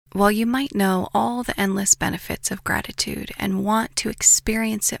While you might know all the endless benefits of gratitude and want to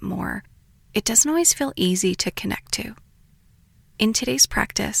experience it more, it doesn't always feel easy to connect to. In today's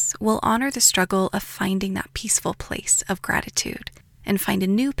practice, we'll honor the struggle of finding that peaceful place of gratitude and find a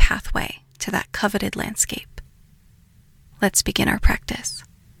new pathway to that coveted landscape. Let's begin our practice.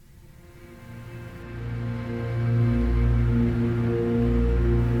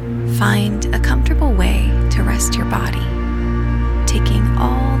 Find a comfortable way to rest your body, taking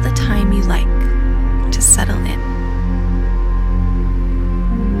all the time you like to settle in.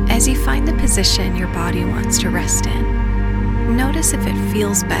 As you find the position your body wants to rest in, notice if it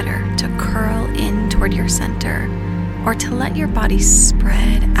feels better to curl in toward your center or to let your body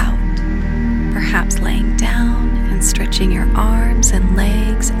spread out, perhaps laying down and stretching your arms and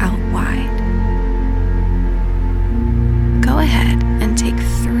legs out wide. Go ahead and take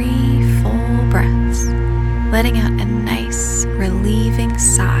 3 full breaths, letting out a nice, relieving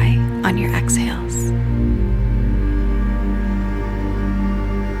sigh on your exhales.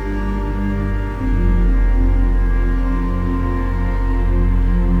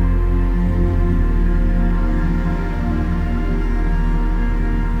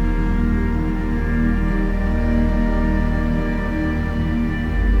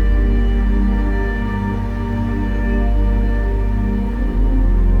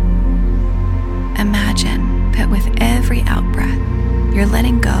 Imagine that with every out-breath, you're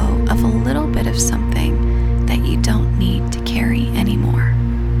letting go of a little bit of something that you don't need to carry anymore.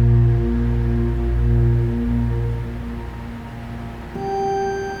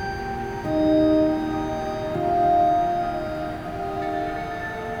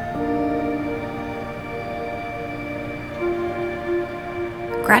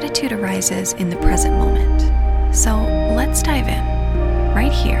 Gratitude arises in the present moment. So let's dive in,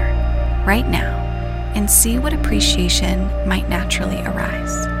 right here, right now, and see what appreciation might naturally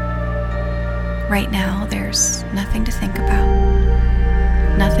arise. Right now, there's nothing to think about,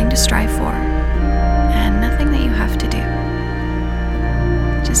 nothing to strive for, and nothing that you have to do.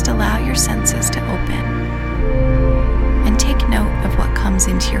 Just allow your senses to open and take note of what comes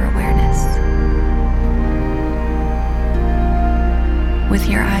into your awareness. With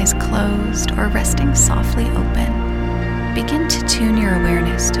your eyes closed or resting softly open, begin to tune your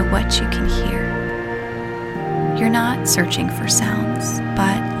awareness to what you can hear. You're not searching for sounds,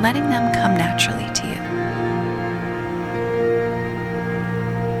 but letting them come naturally to you.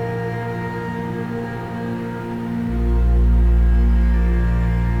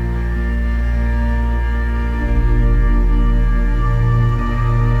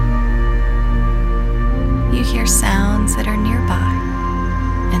 You hear sounds that are nearby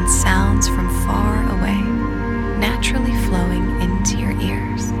and sounds from far away, naturally flowing into your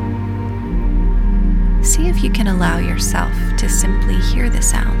ears. See if you can allow yourself to simply hear the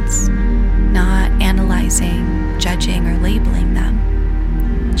sounds, not analyzing, judging, or labeling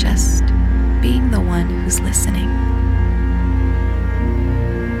them, just being the one who's listening.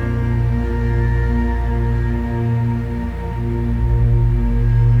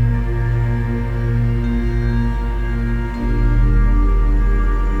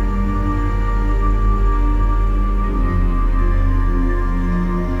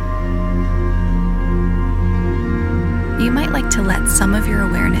 You might like to let some of your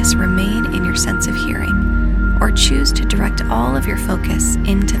awareness remain in your sense of hearing, or choose to direct all of your focus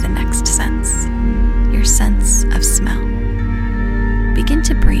into the next sense, your sense of smell. Begin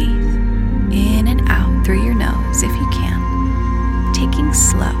to breathe in and out through your nose if you can, taking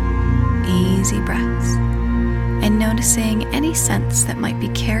slow, easy breaths, and noticing any sense that might be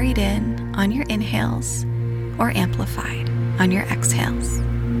carried in on your inhales or amplified on your exhales.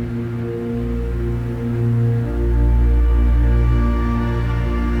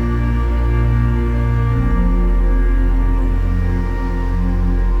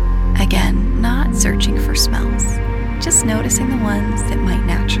 Searching for smells, just noticing the ones that might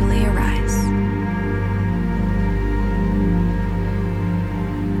naturally arise.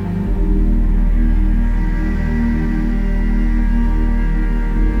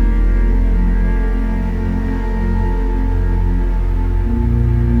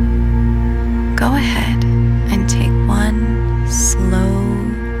 Go ahead and take one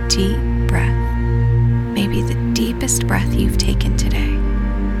slow, deep breath, maybe the deepest breath you've taken today.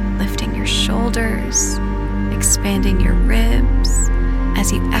 Lifting your shoulders, expanding your ribs.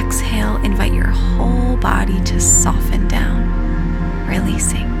 As you exhale, invite your whole body to soften down,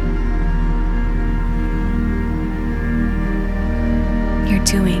 releasing. You're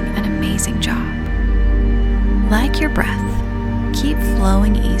doing an amazing job. Like your breath, keep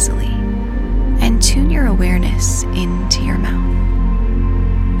flowing easily and tune your awareness into your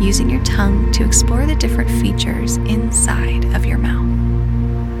mouth. using your tongue to explore the different features inside of your mouth.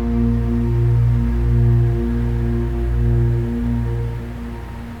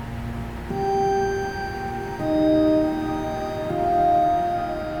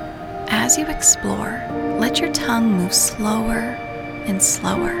 As you explore, let your tongue move slower and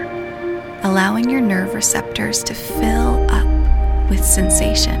slower, allowing your nerve receptors to fill up with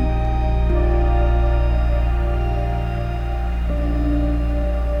sensation.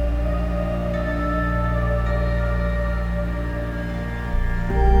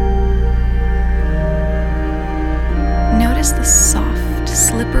 Notice the soft,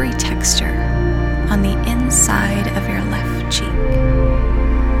 slippery texture on the inside of your left cheek,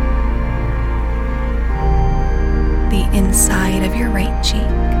 the inside of your right cheek,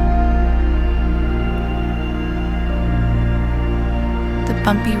 the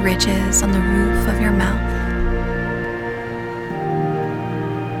bumpy ridges on the roof of your mouth,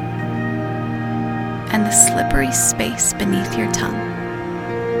 and the slippery space beneath your tongue.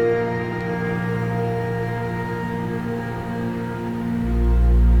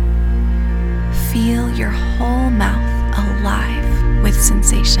 Feel your whole mouth alive with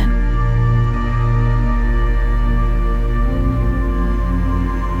sensation.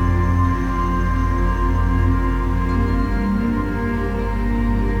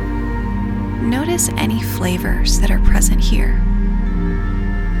 Notice any flavors that are present here.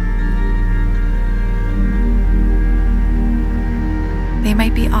 They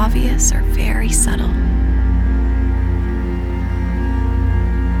might be obvious or very subtle.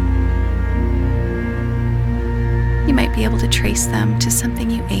 You might be able to trace them to something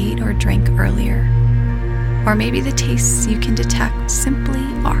you ate or drank earlier, or maybe the tastes you can detect simply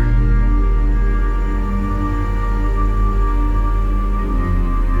are.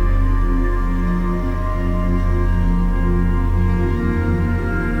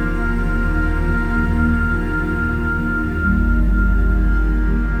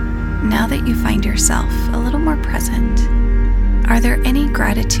 Now that you find yourself a little more present, are there any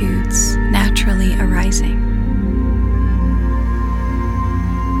gratitudes naturally arising?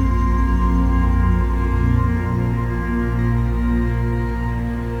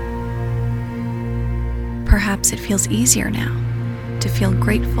 Perhaps it feels easier now to feel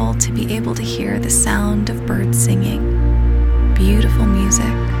grateful to be able to hear the sound of birds singing, beautiful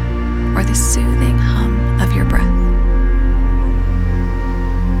music, or the soothing hum of your breath.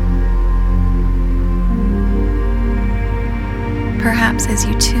 Perhaps as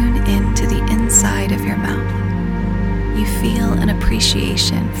you tune into the inside of your mouth, you feel an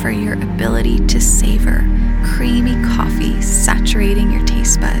appreciation for your ability to savor creamy coffee saturating your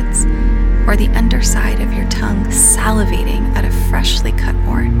taste buds, or the underside of your tongue salivating at a freshly cut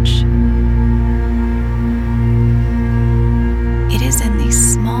orange. It is in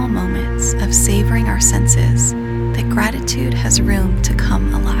these small moments of savoring our senses that gratitude has room to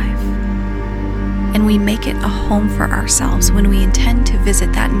come alive. And we make it a home for ourselves when we intend to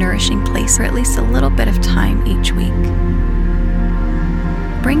visit that nourishing place for at least a little bit of time each week.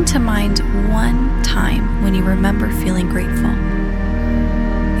 Bring to mind one time when you remember feeling grateful.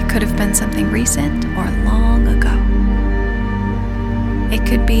 It could have been something recent or long ago. It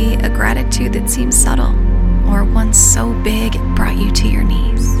could be a gratitude that seems subtle, or one so big it brought you to your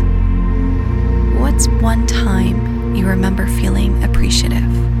knees. What's one time you remember feeling appreciative?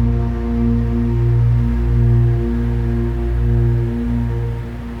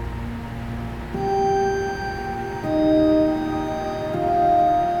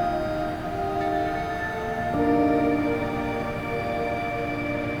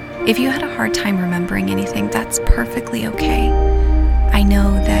 If you had a hard time remembering anything, that's perfectly okay. I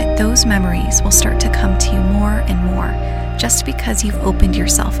know that those memories will start to come to you more and more just because you've opened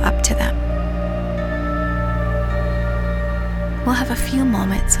yourself up to them. We'll have a few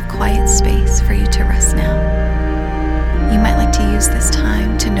moments of quiet space for you to rest now. You might like to use this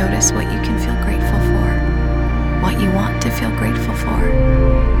time to notice what you can feel grateful for, what you want to feel grateful for,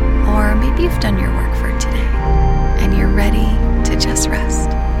 or maybe you've done your work for today and you're ready to just rest.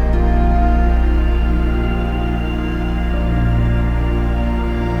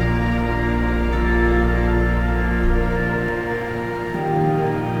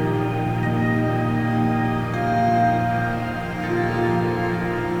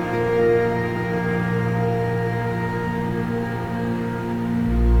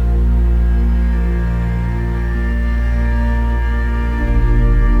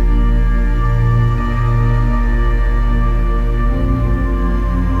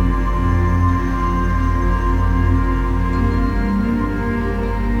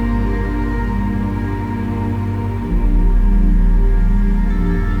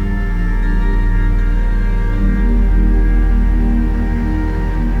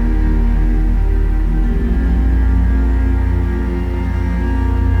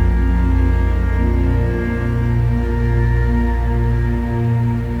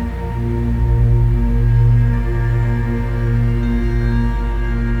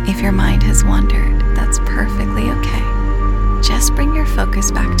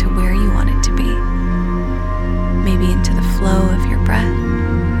 focus back to where you want it to be. Maybe into the flow of your breath,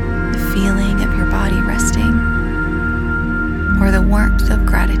 the feeling of your body resting, or the warmth of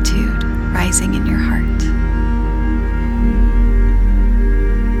gratitude rising in your heart.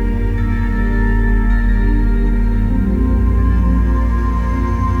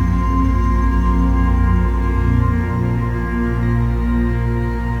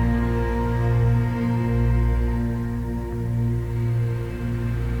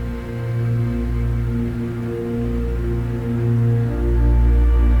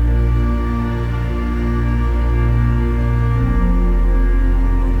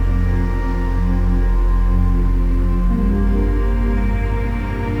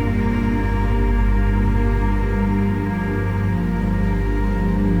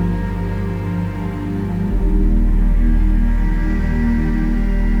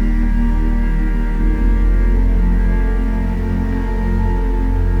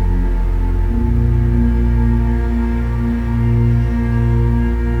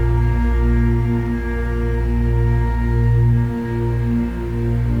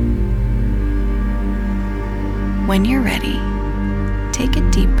 When you're ready, take a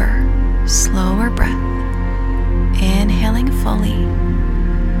deeper, slower breath, inhaling fully,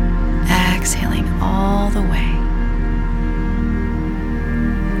 exhaling all the way.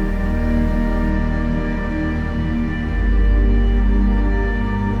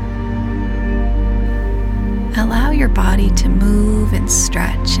 Allow your body to move and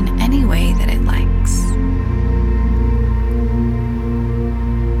stretch in any way that it likes.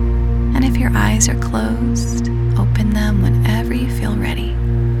 And if your eyes are closed, open them whenever you feel ready.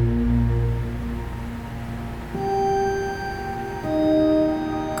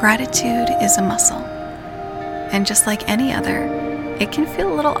 Gratitude is a muscle, and just like any other, it can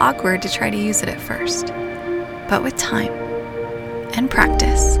feel a little awkward to try to use it at first. But with time and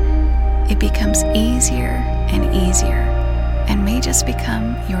practice, it becomes easier and easier, and may just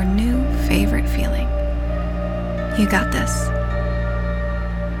become your new favorite feeling. You got this.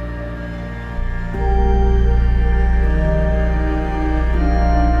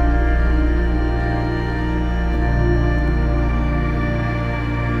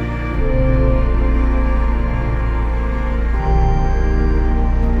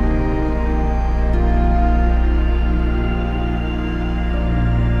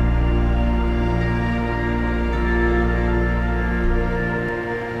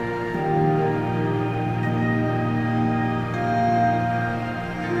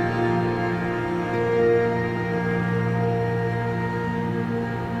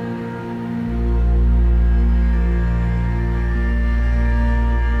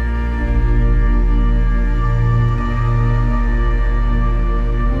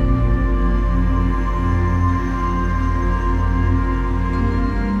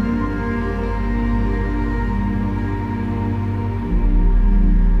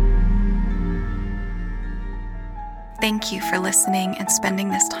 Thank you for listening and spending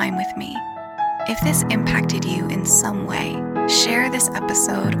this time with me. If this impacted you in some way, share this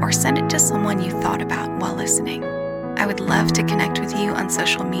episode or send it to someone you thought about while listening. I would love to connect with you on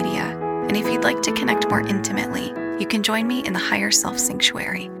social media, and if you'd like to connect more intimately, you can join me in the Higher Self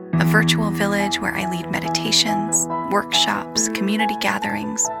Sanctuary, a virtual village where I lead meditations, workshops, community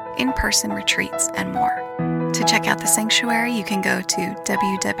gatherings, in-person retreats, and more. To check out the sanctuary, you can go to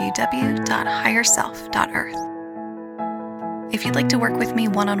www.higherself.earth. If you'd like to work with me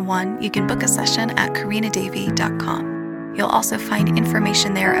one-on-one, you can book a session at karinadavy.com. You'll also find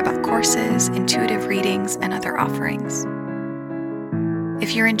information there about courses, intuitive readings, and other offerings.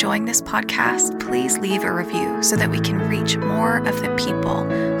 If you're enjoying this podcast, please leave a review so that we can reach more of the people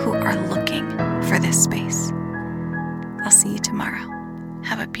who are looking for this space. I'll see you tomorrow.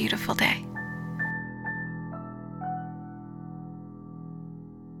 Have a beautiful day.